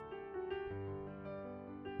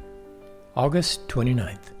August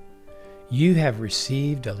 29th. You have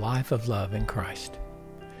received a life of love in Christ.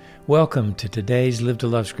 Welcome to today's Live to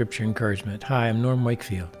Love Scripture Encouragement. Hi, I'm Norm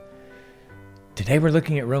Wakefield. Today we're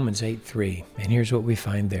looking at Romans 8:3, and here's what we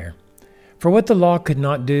find there. For what the law could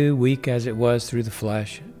not do, weak as it was through the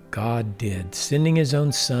flesh, God did, sending his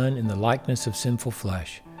own Son in the likeness of sinful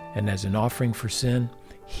flesh, and as an offering for sin,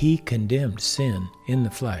 he condemned sin in the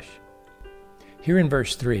flesh. Here in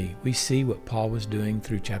verse 3, we see what Paul was doing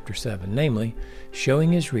through chapter 7, namely,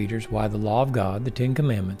 showing his readers why the law of God, the Ten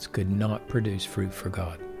Commandments, could not produce fruit for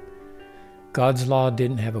God. God's law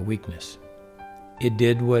didn't have a weakness. It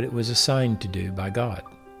did what it was assigned to do by God.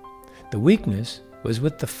 The weakness was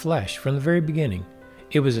with the flesh from the very beginning.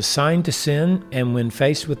 It was assigned to sin, and when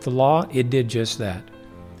faced with the law, it did just that.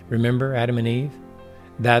 Remember Adam and Eve?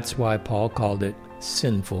 That's why Paul called it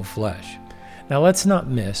sinful flesh. Now let's not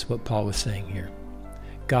miss what Paul was saying here.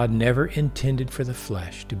 God never intended for the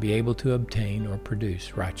flesh to be able to obtain or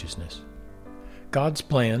produce righteousness. God's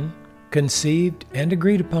plan, conceived and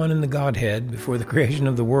agreed upon in the Godhead before the creation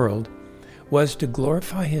of the world, was to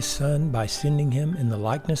glorify his Son by sending him in the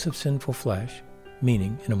likeness of sinful flesh,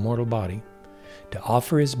 meaning in a mortal body, to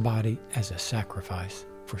offer his body as a sacrifice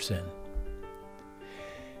for sin.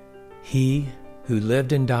 He who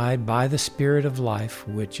lived and died by the Spirit of life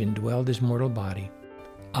which indwelled his mortal body,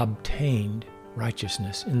 obtained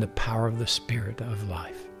righteousness in the power of the Spirit of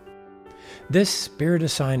life. This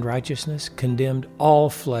Spirit-assigned righteousness condemned all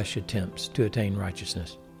flesh attempts to attain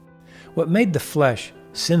righteousness. What made the flesh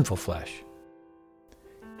sinful flesh?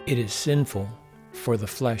 It is sinful for the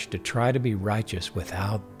flesh to try to be righteous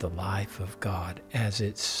without the life of God as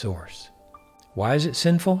its source. Why is it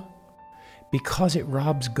sinful? Because it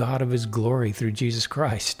robs God of his glory through Jesus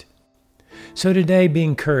Christ. So today, be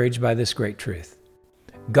encouraged by this great truth.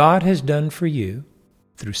 God has done for you,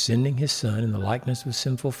 through sending his Son in the likeness of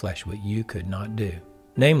sinful flesh, what you could not do.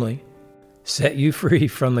 Namely, set you free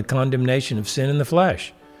from the condemnation of sin in the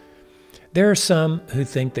flesh. There are some who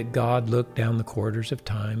think that God looked down the corridors of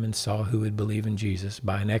time and saw who would believe in Jesus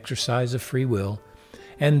by an exercise of free will,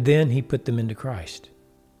 and then he put them into Christ.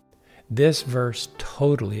 This verse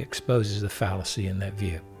totally exposes the fallacy in that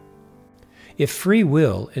view. If free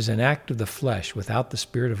will is an act of the flesh without the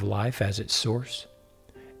Spirit of life as its source,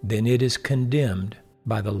 then it is condemned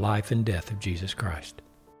by the life and death of Jesus Christ.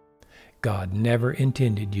 God never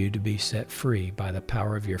intended you to be set free by the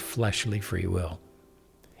power of your fleshly free will.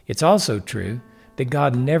 It's also true that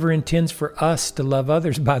God never intends for us to love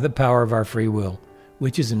others by the power of our free will,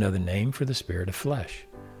 which is another name for the spirit of flesh.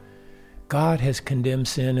 God has condemned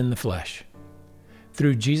sin in the flesh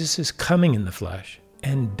through Jesus' coming in the flesh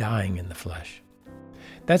and dying in the flesh.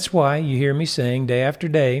 That's why you hear me saying day after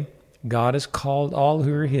day, God has called all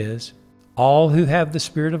who are his, all who have the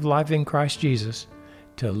Spirit of life in Christ Jesus,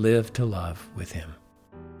 to live to love with him.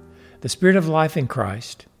 The Spirit of life in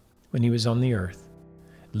Christ, when he was on the earth,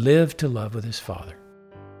 lived to love with his Father.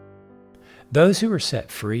 Those who are set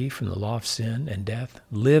free from the law of sin and death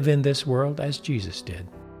live in this world as Jesus did.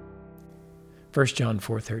 1 John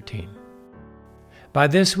 4:13. By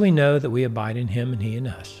this we know that we abide in him and he in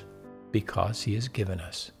us, because he has given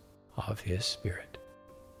us of his Spirit.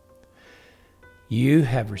 You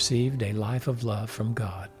have received a life of love from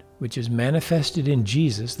God, which is manifested in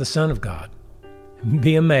Jesus, the Son of God.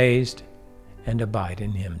 Be amazed and abide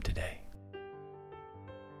in him today.